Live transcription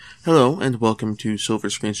Hello, and welcome to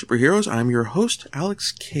Silver Screen Superheroes. I'm your host,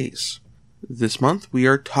 Alex Case. This month, we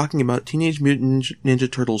are talking about Teenage Mutant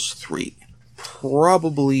Ninja Turtles 3.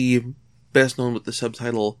 Probably best known with the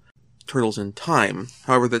subtitle Turtles in Time.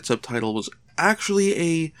 However, that subtitle was actually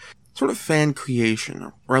a sort of fan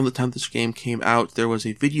creation. Around the time this game came out, there was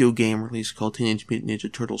a video game released called Teenage Mutant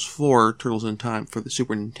Ninja Turtles 4, Turtles in Time, for the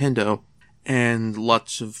Super Nintendo, and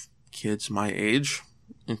lots of kids my age,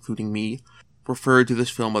 including me, referred to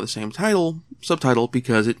this film by the same subtitle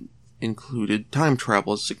because it included time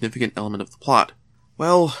travel as a significant element of the plot.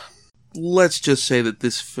 Well, let's just say that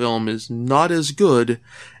this film is not as good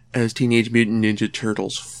as Teenage Mutant Ninja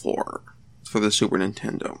Turtles 4 for the Super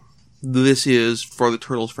Nintendo. This is, for the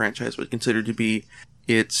Turtles franchise, what's considered to be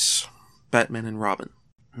its Batman and Robin.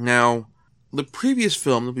 Now, the previous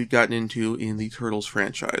film that we've gotten into in the Turtles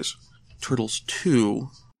franchise, Turtles 2,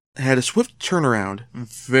 had a swift turnaround,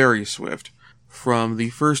 very swift, from the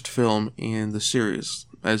first film in the series,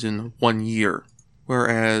 as in 1 year.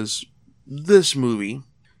 Whereas this movie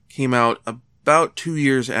came out about 2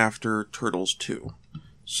 years after Turtles 2.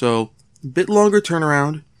 So, a bit longer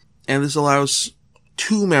turnaround, and this allows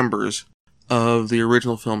 2 members of the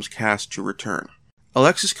original film's cast to return.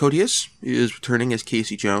 Alexis Koteas is returning as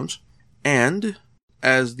Casey Jones, and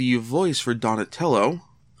as the voice for Donatello,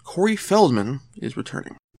 Corey Feldman is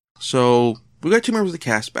returning. So, we got 2 members of the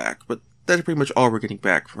cast back, but that's pretty much all we're getting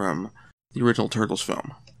back from the original Turtles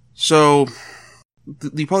film. So,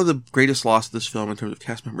 probably the greatest loss of this film in terms of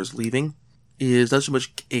cast members leaving is not so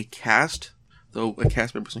much a cast, though a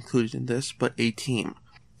cast member is included in this, but a team.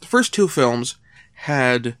 The first 2 films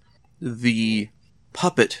had the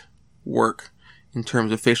puppet work in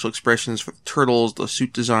terms of facial expressions for the Turtles, the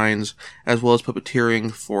suit designs, as well as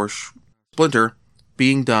puppeteering for Splinter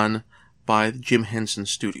being done by the Jim Henson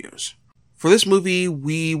Studios. For this movie,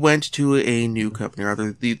 we went to a new company,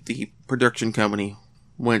 rather, the production company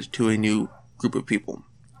went to a new group of people.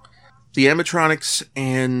 The animatronics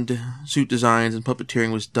and suit designs and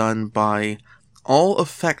puppeteering was done by All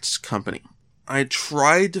Effects Company. I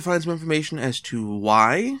tried to find some information as to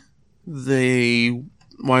why the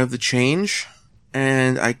change,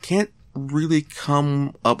 and I can't really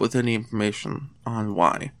come up with any information on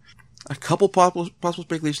why. A couple possible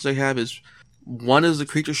speculations I have is, one is the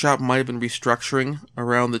Creature Shop might have been restructuring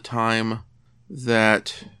around the time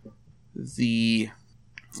that the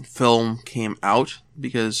film came out,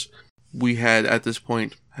 because we had, at this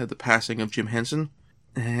point, had the passing of Jim Henson,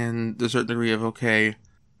 and there's a certain degree of, okay,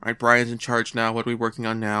 alright, Brian's in charge now, what are we working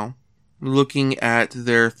on now? Looking at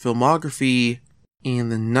their filmography in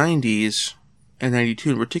the 90s, and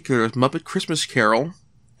 92 in particular, with Muppet Christmas Carol,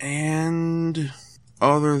 and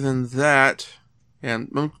other than that,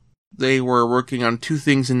 and they were working on 2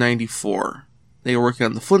 things in 94. They were working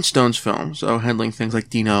on the Flintstones film, so handling things like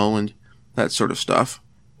Dino and that sort of stuff.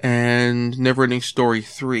 And Neverending Story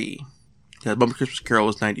 3. Yeah, Muppet Christmas Carol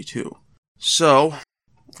was 92. So,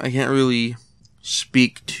 I can't really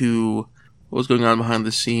speak to what was going on behind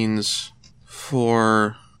the scenes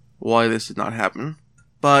for why this did not happen.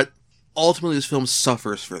 But, ultimately this film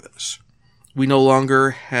suffers for this. We no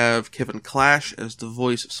longer have Kevin Clash as the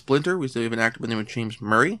voice of Splinter. We still have an actor by the name of James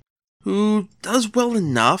Murray, who does well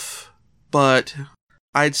enough, but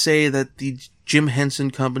I'd say that the Jim Henson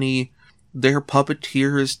Company, their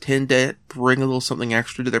puppeteers tend to bring a little something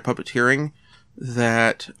extra to their puppeteering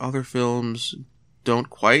that other films don't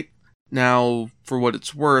quite. Now, for what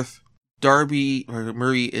it's worth,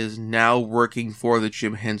 Murray is now working for the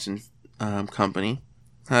Jim Henson Company,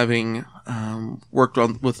 having worked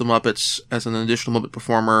with the Muppets as an additional Muppet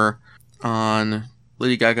performer on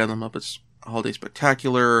Lady Gaga and the Muppets Holiday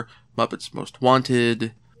Spectacular, Muppets Most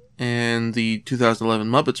Wanted, and the 2011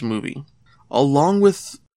 Muppets movie, along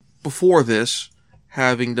with, before this,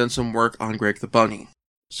 having done some work on Greg the Bunny.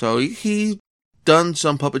 So he done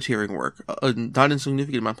some puppeteering work, not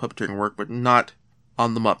insignificant amount of puppeteering work, but not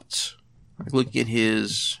on the Muppets. Like looking at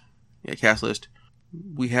his cast list,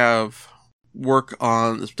 we have work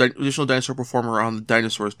on this additional dinosaur performer on the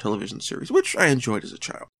Dinosaurs television series, which I enjoyed as a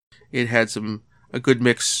child. It had a good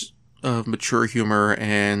mix of mature humor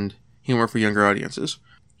and humor for younger audiences.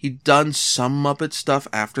 He'd done some Muppet stuff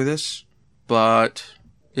after this, but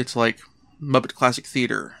it's like Muppet Classic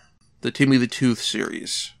Theater, the Timmy the Tooth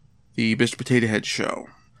series, the Mr. Potato Head show,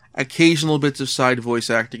 occasional bits of side voice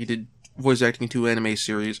acting. He did voice acting in 2 anime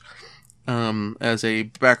series, as a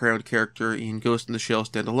background character in Ghost in the Shell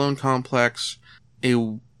Standalone Complex, a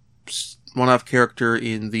one-off character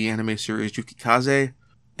in the anime series Yukikaze,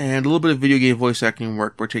 and a little bit of video game voice acting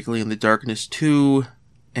work, particularly in The Darkness 2,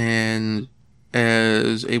 and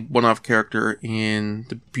as a one-off character in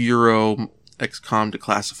The Bureau XCOM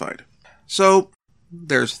Declassified. So,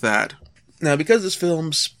 there's that. Now, because this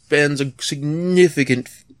film spends a significant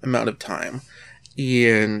amount of time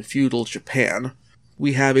in feudal Japan,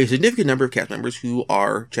 we have a significant number of cast members who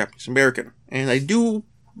are Japanese American. And I do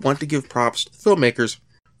want to give props to the filmmakers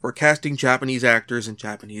for casting Japanese actors in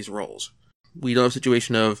Japanese roles. We don't have a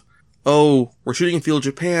situation of, oh, we're shooting in feudal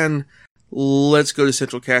Japan, let's go to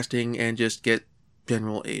central casting and just get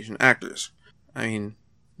general Asian actors. I mean,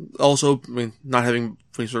 also, not having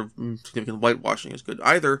any sort of significant whitewashing is good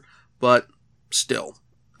either, but still.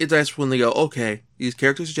 It's nice when they go, okay, these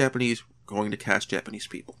characters are Japanese, we're going to cast Japanese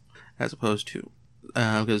people. As opposed to,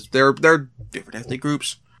 because they're different ethnic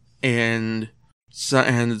groups, and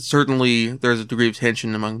certainly there's a degree of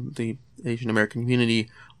tension among the Asian American community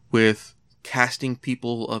with casting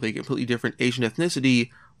people of a completely different Asian ethnicity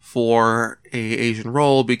for a Asian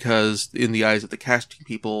role, because in the eyes of the casting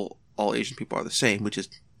people, all Asian people are the same, which is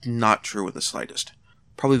not true in the slightest.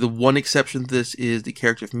 Probably the one exception to this is the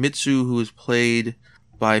character of Mitsu, who is played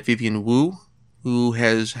by Vivian Wu, who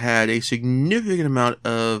has had a significant amount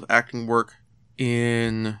of acting work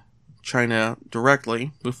in China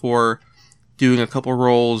directly before doing a couple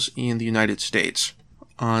roles in the United States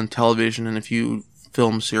on television and a few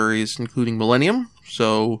film series, including Millennium.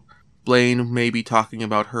 So Blaine may be talking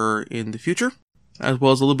about her in the future, as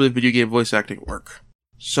well as a little bit of video game voice acting work.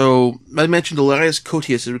 So, I mentioned Elias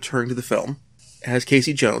Koteas is returning to the film as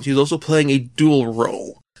Casey Jones. He's also playing a dual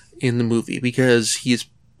role in the movie, because he is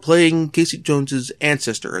playing Casey Jones's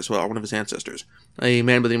ancestor as well, one of his ancestors. A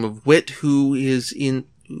man by the name of Wit, who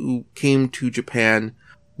came to Japan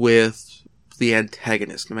with the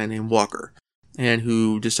antagonist, a man named Walker, and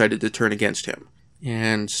who decided to turn against him.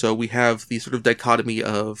 And so we have the sort of dichotomy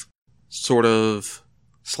of sort of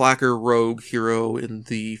slacker rogue hero in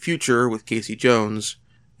the future with Casey Jones,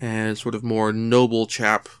 and sort of more noble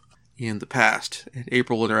chap in the past, and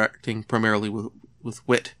April interacting primarily with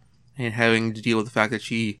Wit, and having to deal with the fact that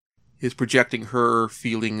she is projecting her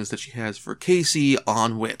feelings that she has for Casey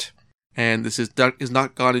on Wit. And this is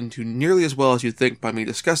not gone into nearly as well as you'd think by me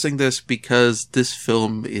discussing this, because this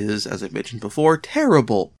film is, as I mentioned before,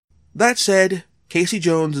 terrible. That said, Casey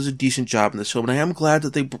Jones does a decent job in this film, and I am glad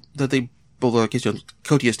that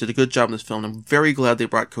Koteas did a good job in this film, and I'm very glad they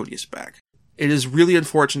brought Koteas back. It is really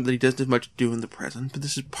unfortunate that he doesn't have much to do in the present, but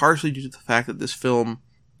this is partially due to the fact that this film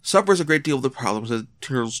suffers a great deal of the problems that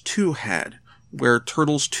Turtles 2 had, where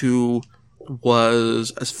Turtles 2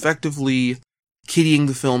 was effectively kiddying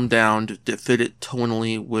the film down to fit it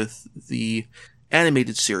tonally with the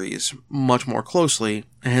animated series much more closely,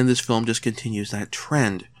 and this film just continues that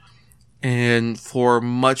trend. And for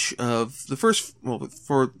much of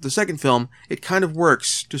for the second film, it kind of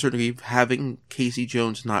works to a certain degree, having Casey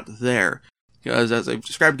Jones not there. Because as I've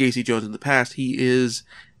described Casey Jones in the past, he is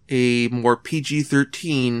a more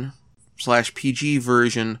PG-13/PG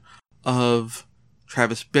version of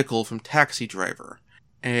Travis Bickle from Taxi Driver.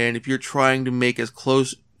 And if you're trying to make as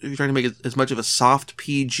much of a soft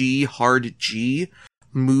PG, hard G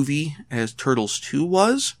movie as Turtles 2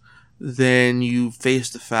 was, then you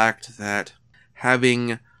face the fact that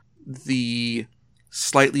having the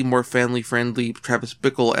slightly more family-friendly Travis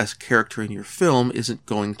Bickle-esque character in your film isn't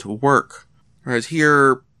going to work. Whereas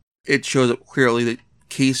here, it shows up clearly that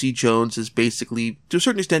Casey Jones has basically, to a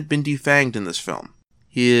certain extent, been defanged in this film.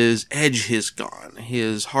 His edge is gone.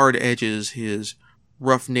 His hard edges, his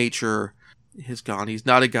rough nature is gone. He's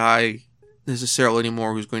not a guy necessarily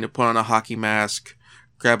anymore who's going to put on a hockey mask,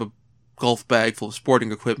 grab a golf bag full of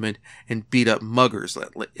sporting equipment, and beat up muggers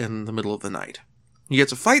in the middle of the night. He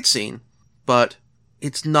gets a fight scene, but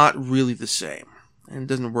it's not really the same, and it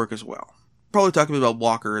doesn't work as well. Probably talk a bit about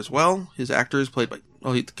Walker as well. The character is played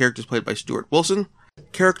by Stuart Wilson. The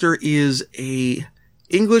character is a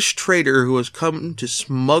English trader who has come to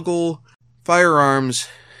smuggle firearms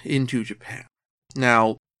into Japan.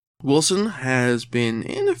 Now, Wilson has been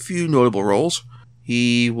in a few notable roles.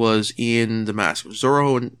 He was in The Mask of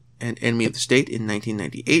Zorro and Enemy of the State in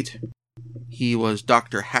 1998. He was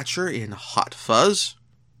Dr. Hatcher in Hot Fuzz.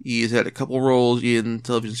 He's had a couple roles in the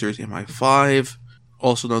television series MI5,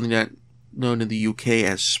 also known in the UK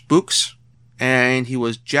as Spooks. And he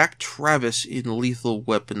was Jack Travis in Lethal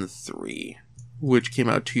Weapon 3, which came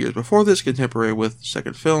out 2 years before this, contemporary with the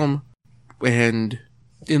second film. And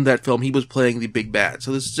in that film, he was playing the big bad.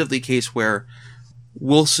 So this is definitely a case where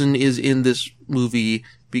Wilson is in this movie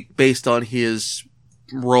based on his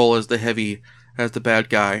role as the bad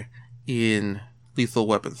guy in Lethal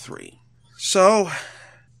Weapon 3. So,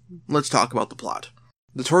 let's talk about the plot.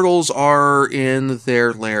 The Turtles are in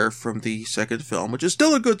their lair from the second film, which is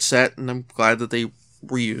still a good set, and I'm glad that they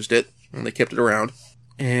reused it, and they kept it around.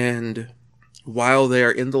 And While they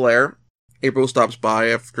are in the lair, April stops by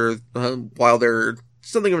after, while they're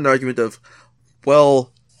something of an argument of,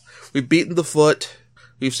 well, we've beaten the Foot,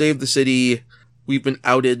 we've saved the city, we've been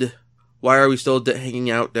outed, why are we still hanging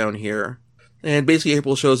out down here? And basically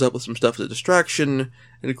April shows up with some stuff as a distraction,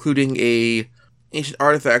 including a ancient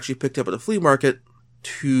artifact she picked up at a flea market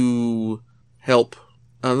to help,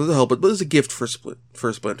 but as a gift for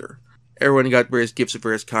Splinter. Everyone got various gifts of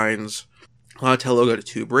various kinds. Donatello got a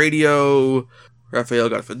tube radio, Raphael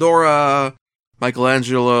got a fedora,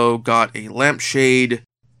 Michelangelo got a lampshade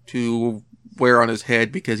to wear on his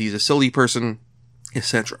head because he's a silly person,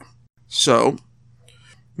 etc. So,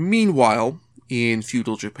 meanwhile, in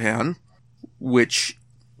feudal Japan, which,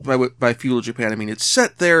 by feudal Japan I mean it's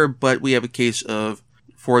set there, but we have a case of,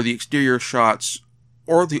 for the exterior shots,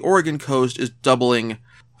 or the Oregon coast is doubling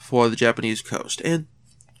for the Japanese coast. And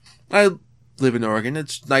I live in Oregon,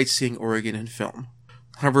 it's nice seeing Oregon in film.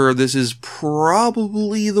 However, this is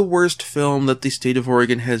probably the worst film that the state of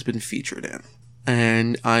Oregon has been featured in.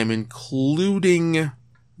 And I'm including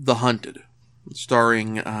The Hunted,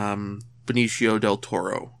 starring Benicio del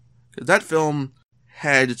Toro. That film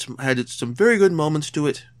had some very good moments to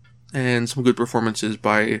it, and some good performances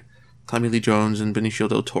by Tommy Lee Jones and Benicio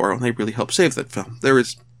del Toro, and they really helped save that film. There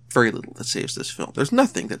is very little that saves this film. There's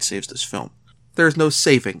nothing that saves this film. There is no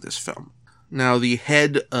saving this film. Now, the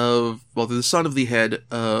son of the head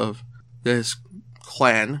of this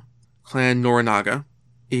clan Norinaga,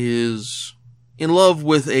 is in love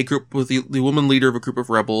with the woman leader of a group of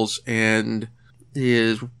rebels, and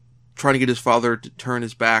is trying to get his father to turn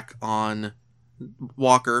his back on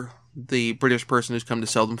Walker, the British person who's come to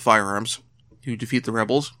sell them firearms to defeat the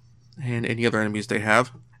rebels and any other enemies they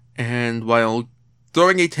have. And while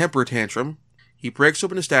throwing a temper tantrum, he breaks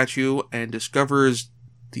open a statue and discovers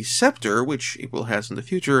the scepter, which April has in the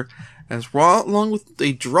future, along with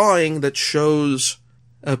a drawing that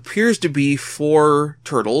appears to be 4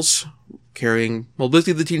 turtles carrying,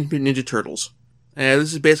 basically the Teenage Mutant Ninja Turtles. And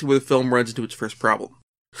this is basically where the film runs into its first problem.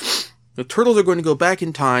 The turtles are going to go back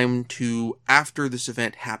in time to after this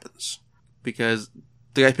event happens, because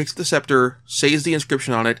the guy picks up the scepter, says the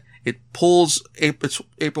inscription on it, it pulls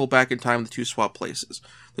April back in time, the two swap places.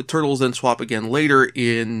 The turtles then swap again later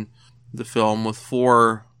in the film with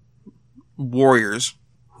 4 warriors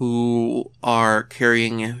who are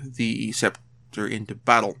carrying the scepter into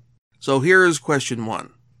battle. So here's question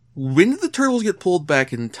 1. When did the turtles get pulled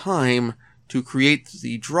back in time to create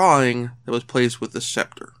the drawing that was placed with the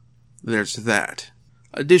scepter? There's that.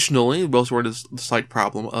 Additionally, we also run into the slight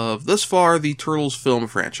problem of, thus far, the Turtles film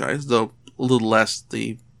franchise, though a little less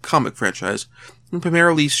the comic franchise, and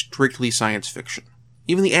primarily strictly science fiction.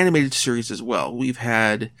 Even the animated series as well. We've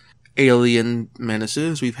had alien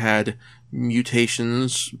menaces, we've had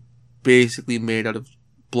mutations basically made out of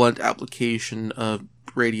blunt application of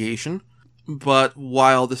radiation. But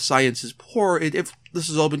while the science is poor, this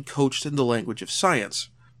has all been coached in the language of science.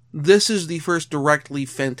 This is the first directly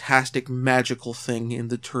fantastic magical thing in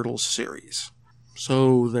the Turtles series.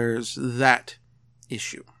 So there's that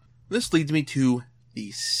issue. This leads me to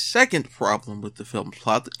the second problem with the film's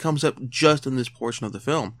plot that comes up just in this portion of the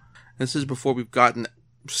film. This is before we've gotten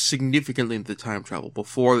significantly into time travel,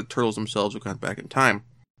 before the turtles themselves have gone back in time.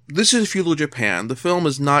 This is feudal Japan. The film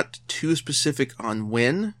is not too specific on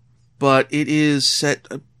when, but it is set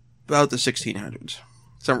about the 1600s.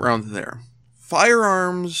 Somewhere around there.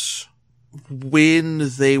 Firearms, when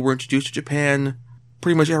they were introduced to Japan,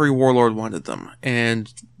 pretty much every warlord wanted them,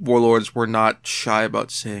 and warlords were not shy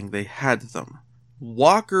about saying they had them.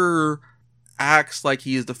 Walker acts like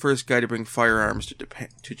he is the first guy to bring firearms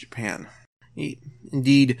to Japan.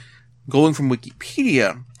 Indeed, going from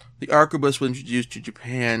Wikipedia, the arquebus was introduced to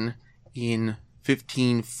Japan in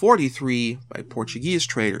 1543 by Portuguese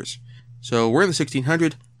traders. So we're in the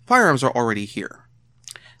 1600s, firearms are already here.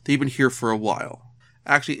 They've been here for a while.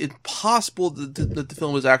 Actually, it's possible that the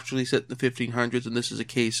film is actually set in the 1500s, and this is a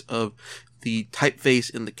case of the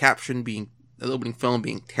typeface in the caption the opening film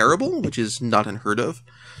being terrible, which is not unheard of.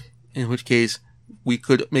 In which case, we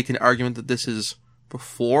could make an argument that this is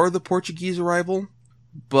before the Portuguese arrival,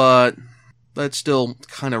 but that's still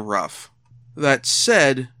kind of rough. That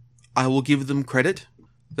said, I will give them credit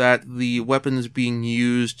that the weapons being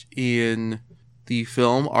used in the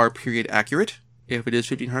film are period accurate. If it is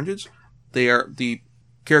 1500s, the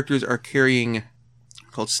characters are carrying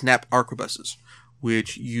called snap arquebuses,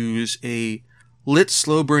 which use a lit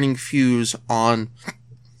slow burning fuse on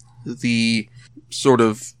the sort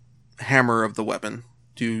of hammer of the weapon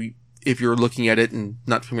to, if you're looking at it and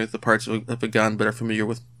not familiar with the parts of a gun but are familiar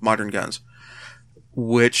with modern guns,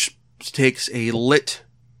 which takes a lit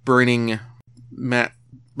burning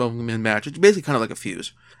match. It's basically kind of like a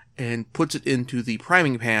fuse, and puts it into the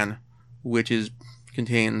priming pan, which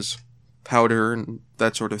contains powder and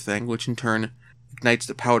that sort of thing, which in turn ignites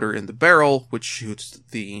the powder in the barrel, which shoots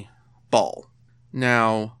the ball.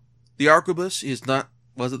 Now, the arquebus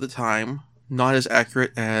was at the time not as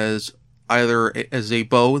accurate as as a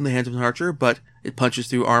bow in the hands of an archer, but it punches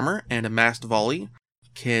through armor, and a massed volley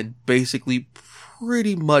can basically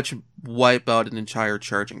pretty much wipe out an entire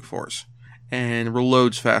charging force, and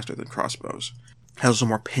reloads faster than crossbows. Has a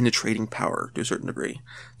more penetrating power to a certain degree.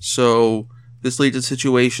 So this leads to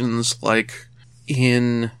situations like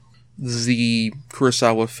in the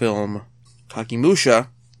Kurosawa film Kagemusha,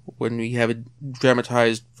 when we have a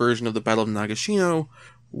dramatized version of the Battle of Nagashino,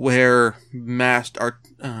 where massed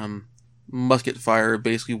musket fire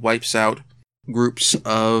basically wipes out groups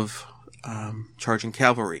of charging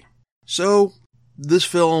cavalry. So this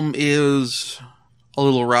film is a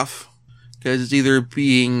little rough, because it's either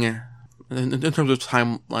being, in terms of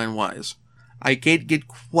timeline-wise, I can't get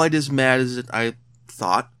quite as mad as I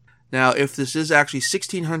thought. Now, if this is actually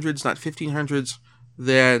 1600s, not 1500s,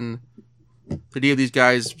 then the idea of these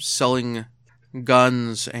guys selling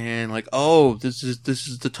guns and like, oh, this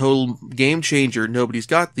is the total game changer, nobody's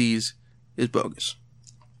got these, is bogus.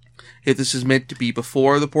 If this is meant to be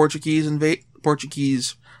before the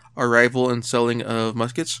Portuguese arrival and selling of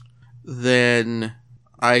muskets, then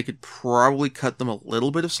I could probably cut them a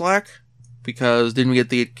little bit of slack, because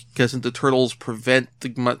since the turtles prevent the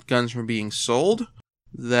guns from being sold,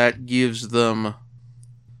 that gives them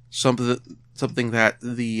something that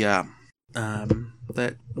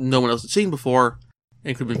that no one else had seen before,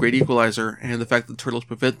 and could be a great equalizer, and the fact that the turtles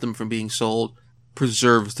prevent them from being sold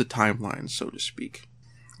preserves the timeline, so to speak.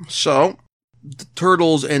 So, the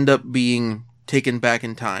turtles end up being taken back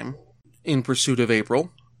in time in pursuit of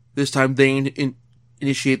April. This time they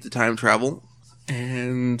initiate the time travel,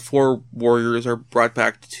 and 4 warriors are brought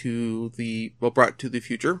to the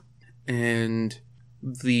future, and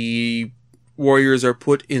the warriors are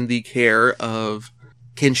put in the care of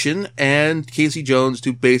Kenshin and Casey Jones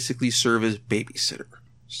to basically serve as babysitter.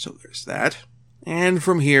 So there's that. And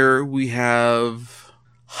from here, we have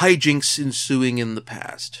hijinks ensuing in the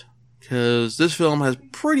past, because this film has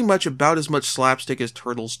pretty much about as much slapstick as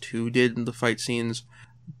Turtles 2 did in the fight scenes,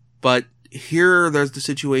 but here there's the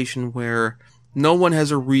situation where no one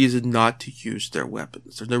has a reason not to use their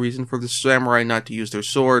weapons. There's no reason for the samurai not to use their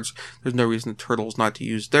swords. There's no reason the turtles not to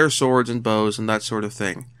use their swords and bows and that sort of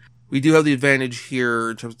thing. We do have the advantage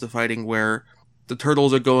here in terms of the fighting where the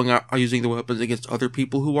turtles are using the weapons against other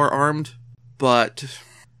people who are armed, but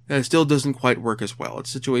it still doesn't quite work as well. It's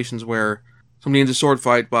situations where somebody ends a sword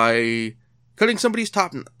fight by cutting somebody's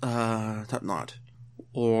top knot,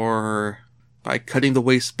 or by cutting the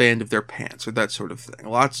waistband of their pants, or that sort of thing.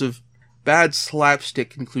 Lots of bad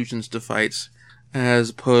slapstick conclusions to fights,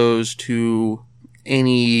 as opposed to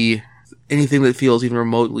anything that feels even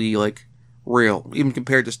remotely like real, even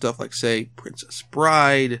compared to stuff like, say, Princess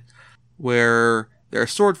Bride, where there are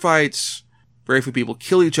sword fights, very few people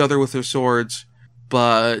kill each other with their swords,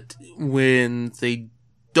 but when they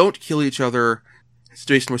don't kill each other, it's a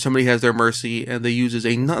situation where somebody has their mercy, and they use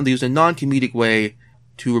a non-comedic way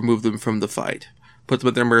to remove them from the fight. Puts them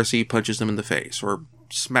at their mercy, punches them in the face, or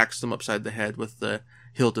smacks them upside the head with the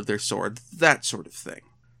hilt of their sword, that sort of thing.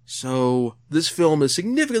 So, this film is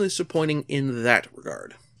significantly disappointing in that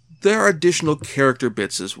regard. There are additional character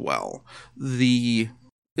bits as well.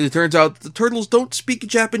 It turns out the turtles don't speak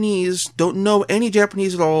Japanese, don't know any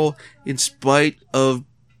Japanese at all, in spite of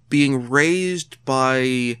being raised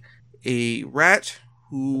by a rat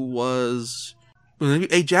who was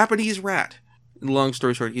a Japanese rat. Long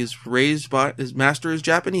story short, his master is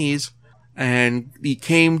Japanese, and he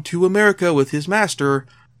came to America with his master,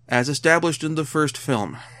 as established in the first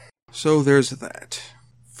film. So there's that.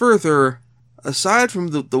 Further, aside from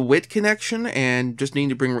the wit connection and just needing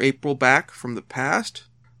to bring April back from the past,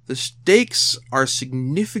 the stakes are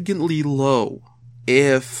significantly low.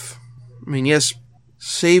 Yes,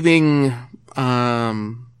 saving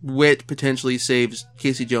wit potentially saves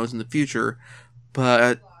Casey Jones in the future,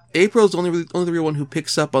 but April's the only real one who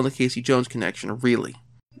picks up on the Casey Jones connection, really.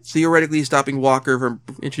 Theoretically, stopping Walker from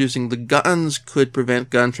introducing the guns could prevent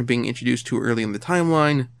guns from being introduced too early in the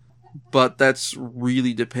timeline, but that's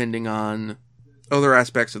really depending on other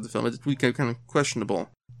aspects of the film. It's kind of questionable.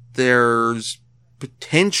 There's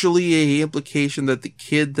potentially an implication that the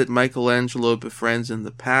kid that Michelangelo befriends in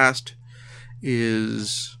the past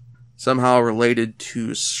is somehow related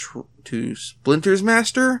to Splinter's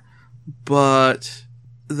master, but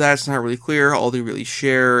that's not really clear. All they really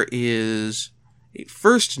share is a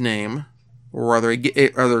first name, or rather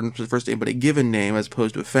than the first name, but a given name as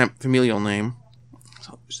opposed to a familial name.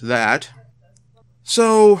 So there's that.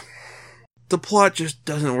 So the plot just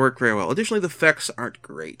doesn't work very well. Additionally, the effects aren't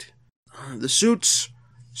great. The suits,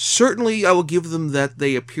 certainly I will give them that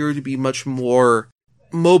they appear to be much more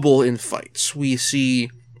mobile in fights. We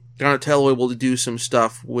see Donatello able to do some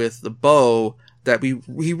stuff with the bow that he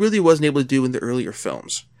really wasn't able to do in the earlier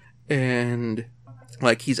films. And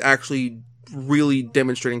like he's actually really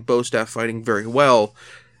demonstrating bow staff fighting very well.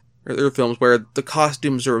 There are films where the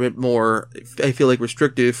costumes are a bit more, I feel like,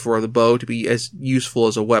 restrictive for the bow to be as useful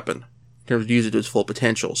as a weapon in terms of use it to its full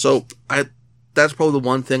potential. So that's probably the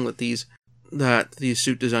one thing that these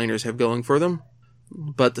suit designers have going for them.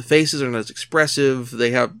 But the faces are not as expressive.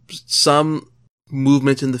 They have some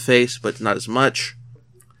movement in the face, but not as much.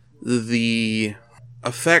 The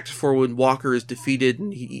effect for when Walker is defeated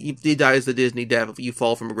and he dies the Disney death if you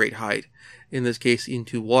fall from a great height, in this case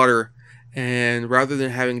into water, and rather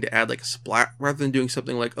than having to add like a splat, rather than doing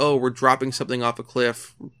something like, oh, we're dropping something off a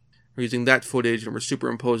cliff, we're using that footage and we're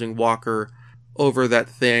superimposing Walker over that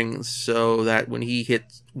thing so that when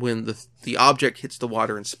the object hits the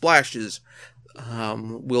water and splashes,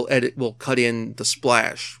 we'll cut in the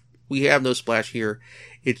splash. We have no splash here.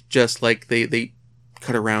 It's just like they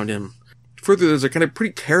cut around him. Further, there's a kind of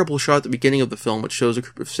pretty terrible shot at the beginning of the film which shows a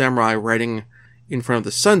group of samurai riding in front of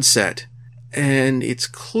the sunset. And it's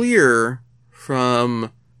clear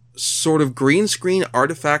from sort of green screen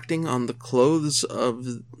artifacting on the clothes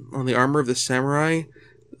on the armor of the samurai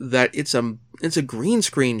that it's a green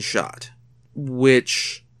screen shot,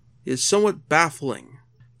 which is somewhat baffling.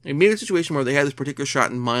 It made a situation where they had this particular shot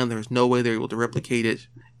in mind. There was no way they were able to replicate it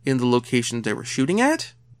in the location they were shooting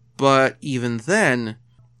at. But even then,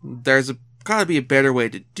 there's gotta be a better way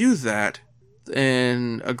to do that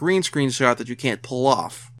than a green screen shot that you can't pull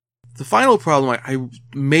off. The final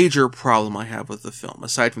major problem I have with the film,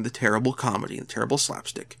 aside from the terrible comedy and the terrible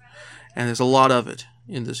slapstick, and there's a lot of it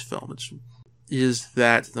in this film, is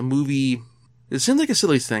that the movie, it seems like a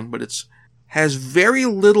silly thing, but has very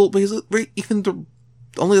little,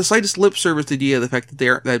 only the slightest lip service to the idea of the fact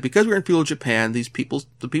that because we're in feudal Japan, the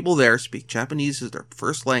people there speak Japanese as their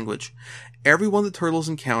first language. Everyone the turtles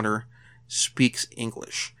encounter speaks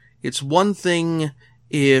English. It's one thing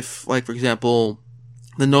if, like, for example,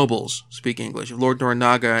 the nobles speak English. If Lord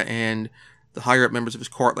Norinaga and the higher-up members of his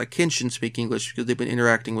court, like Kenshin, speak English because they've been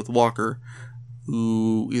interacting with Walker,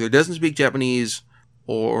 who either doesn't speak Japanese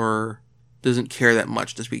or doesn't care that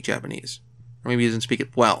much to speak Japanese. Or maybe doesn't speak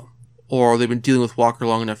it well. Or they've been dealing with Walker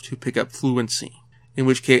long enough to pick up fluency. In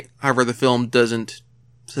which case, however, the film doesn't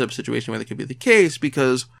set up a situation where that could be the case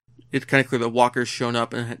because it's kind of clear that Walker's shown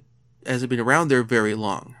up and hasn't been around there very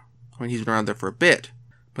long. I mean, he's been around there for a bit,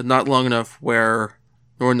 but not long enough where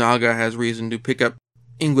Norinaga has reason to pick up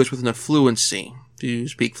English with enough fluency to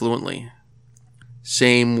speak fluently.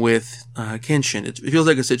 Same with Kenshin. It feels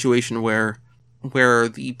like a situation where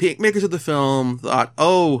the makers of the film thought,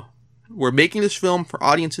 oh, we're making this film for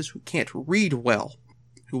audiences who can't read well,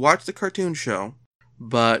 who watch the cartoon show,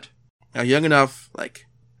 but are young enough, like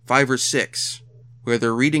 5 or 6, where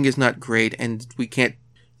their reading is not great and we can't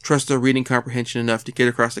trust their reading comprehension enough to get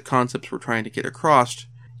across the concepts we're trying to get across,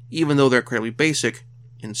 even though they're incredibly basic,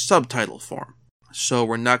 in subtitle form. So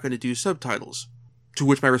we're not going to do subtitles. To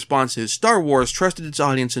which my response is, Star Wars trusted its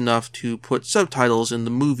audience enough to put subtitles in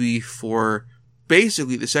the movie for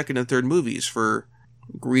basically the second and third movies, for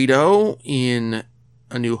Greedo in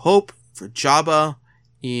A New Hope, for Jabba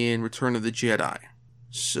in Return of the Jedi.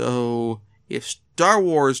 So if Star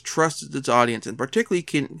Wars trusted its audience, and particularly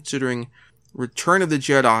considering Return of the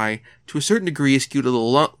Jedi, to a certain degree is skewed a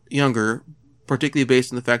little younger, particularly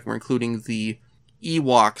based on the fact that we're including the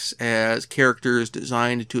Ewoks as characters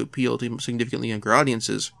designed to appeal to significantly younger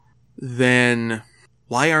audiences, then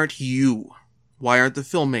why aren't the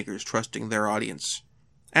filmmakers trusting their audience?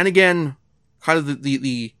 And again, kind of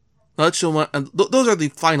the not so much, those are the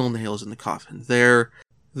final nails in the coffin.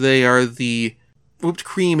 They are the whipped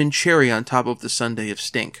cream and cherry on top of the sundae of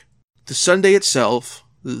stink. The sundae itself,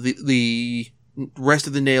 the rest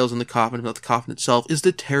of the nails in the coffin, about the coffin itself, is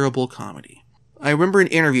the terrible comedy. I remember an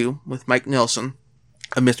interview with Mike Nelson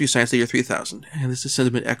of Mystery Science Theater 3000, and this is a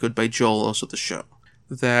sentiment echoed by Joel, also the show,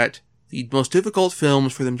 that the most difficult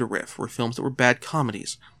films for them to riff were films that were bad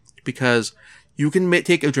comedies, because you can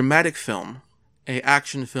take a dramatic film, an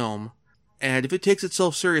action film, and if it takes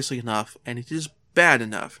itself seriously enough, and it is bad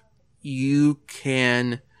enough, you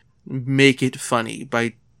can make it funny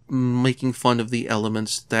by making fun of the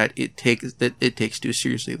elements that it takes too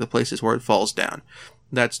seriously, the places where it falls down.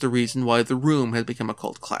 That's the reason why The Room has become a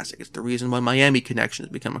cult classic. It's the reason why Miami Connection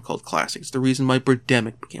has become a cult classic. It's the reason why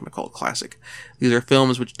Birdemic became a cult classic. These are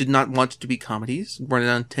films which did not want to be comedies, were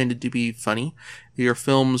not intended to be funny. These are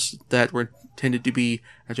films that were intended to be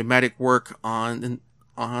a dramatic work on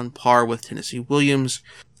par with Tennessee Williams,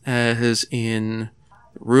 as in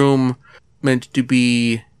The Room, meant to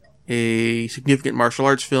be a significant martial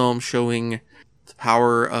arts film showing the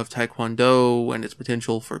power of Taekwondo and its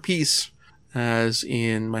potential for peace. As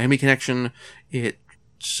in Miami Connection,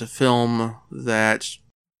 it's a film that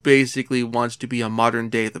basically wants to be a modern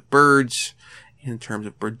day The Birds in terms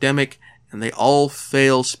of Birdemic, and they all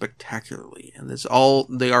fail spectacularly. And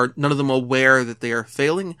none of them aware that they are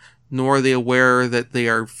failing, nor are they aware that they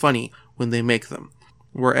are funny when they make them.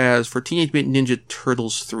 Whereas for Teenage Mutant Ninja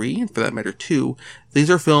Turtles 3, and for that matter 2, these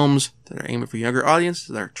are films that are aiming for younger audiences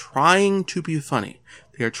that are trying to be funny.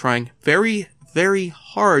 They are trying very, very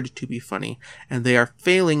hard to be funny, and they are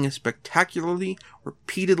failing spectacularly,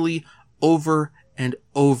 repeatedly, over and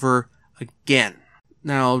over again.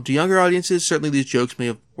 Now, to younger audiences, certainly these jokes may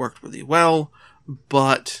have worked really well,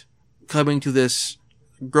 but coming to this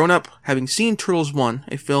grown-up, having seen Turtles 1,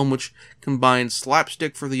 a film which combines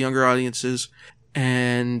slapstick for the younger audiences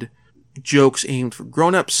and jokes aimed for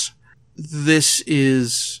grown-ups, this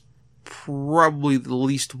is probably the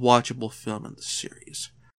least watchable film in the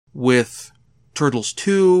series. With Turtles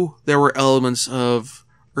 2, there were elements of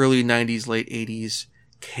early 90s, late 80s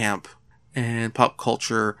camp and pop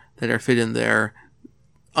culture that are fit in there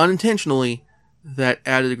unintentionally that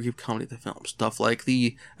added a degree of comedy to the film. Stuff like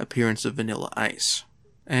the appearance of Vanilla Ice.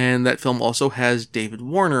 And that film also has David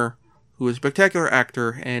Warner, who is a spectacular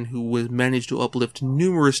actor and who has managed to uplift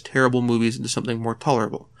numerous terrible movies into something more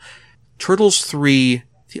tolerable. Turtles 3,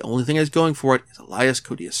 the only thing that's going for it is Elias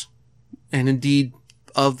Koteas. And indeed,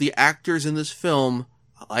 of the actors in this film,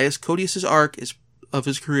 Elias Koteas' arc of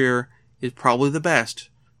his career is probably the best,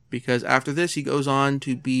 because after this he goes on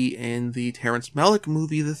to be in the Terrence Malick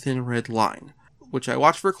movie The Thin Red Line, which I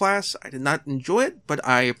watched for class. I did not enjoy it, but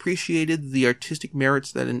I appreciated the artistic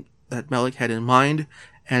merits that Malick had in mind,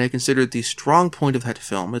 and I considered the strong point of that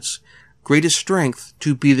film, its greatest strength,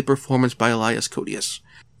 to be the performance by Elias Koteas.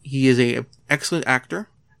 He is an excellent actor,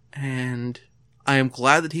 and I am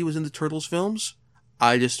glad that he was in the Turtles films.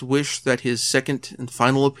 I just wish that his second and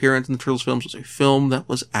final appearance in the Turtles films was a film that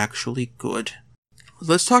was actually good.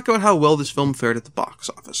 Let's talk about how well this film fared at the box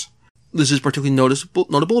office. This is particularly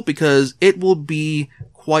notable because it will be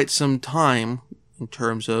quite some time in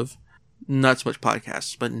terms of, not so much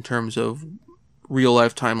podcasts, but in terms of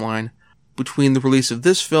real-life timeline, between the release of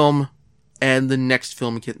this film and the next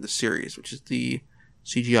film we get in the series, which is the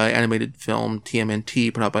CGI animated film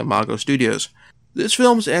TMNT, put out by Mago Studios. This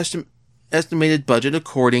film's estimated budget,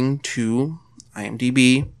 according to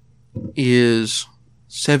IMDb, is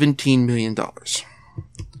 $17 million.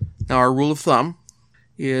 Now, our rule of thumb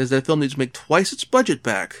is that a film needs to make twice its budget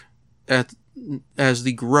back as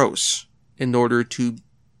the gross in order to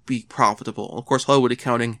be profitable. Of course, Hollywood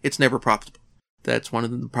accounting, it's never profitable. That's one of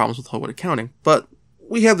the problems with Hollywood accounting. But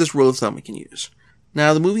we have this rule of thumb we can use.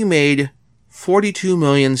 Now, the movie made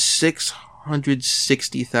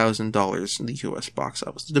 $42,660,000 in the U.S. box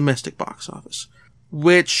office, the domestic box office,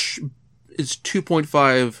 which is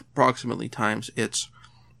 2.5 approximately times its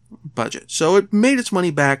budget. So it made its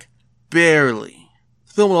money back barely.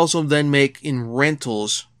 The film would also then make in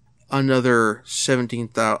rentals another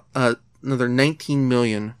another 19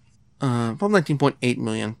 million, probably 19.8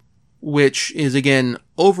 million, which is again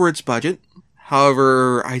over its budget.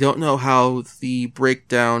 However, I don't know how the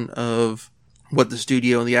breakdown of what the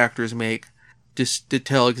studio and the actors make just to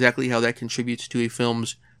tell exactly how that contributes to a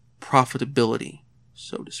film's profitability,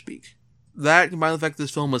 so to speak. That, combined with the fact that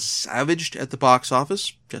this film was savaged at the box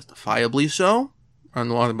office, justifiably so,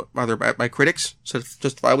 by critics,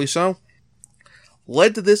 justifiably so,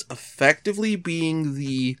 led to this effectively being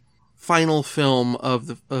the final film of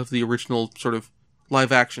the original sort of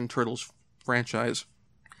live-action Turtles franchise.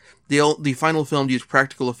 The final film used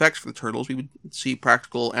practical effects for the Turtles. We would see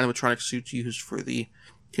practical animatronic suits used for the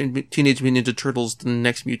Teenage Mutant Ninja Turtles: The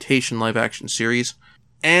Next Mutation live-action series.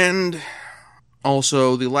 And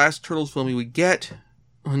also, the last Turtles film we would get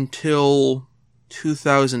until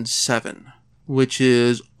 2007, which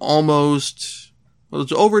is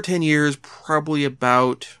it's over 10 years, probably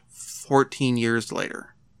about 14 years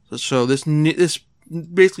later. So this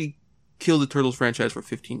basically killed the Turtles franchise for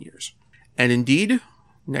 15 years. And indeed,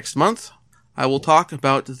 next month, I will talk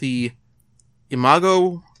about the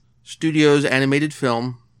Imago Studios animated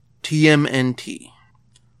film TMNT,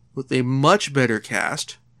 with a much better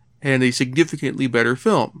cast and a significantly better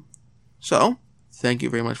film. So, thank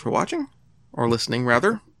you very much for watching. or listening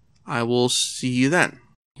rather. I will see you then.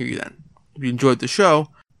 Hear you then. If you enjoyed the show,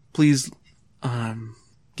 please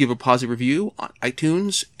give a positive review on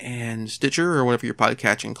iTunes and Stitcher or whatever your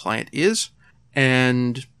podcatching client is.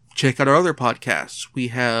 And check out our other podcasts. We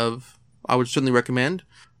have, I would certainly recommend,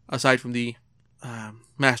 aside from the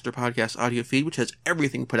Master Podcast audio feed, which has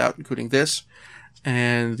everything put out, including this,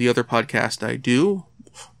 and the other podcast I do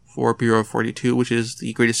for Bureau 42, which is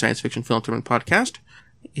the Greatest Science Fiction Film Tournament podcast,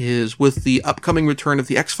 is with the upcoming return of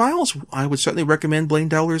the X-Files. I would certainly recommend Blaine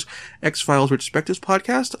Dowler's X-Files Retrospectives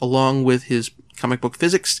podcast, along with his Comic Book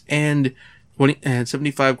Physics and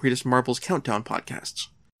 75 Greatest Marvels Countdown podcasts.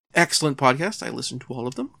 Excellent podcasts. I listen to all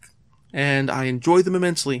of them, and I enjoy them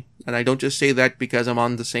immensely. And I don't just say that because I'm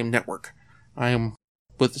on the same network. I am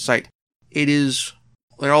with the site.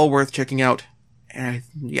 They're all worth checking out. And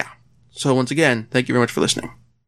yeah. So once again, thank you very much for listening.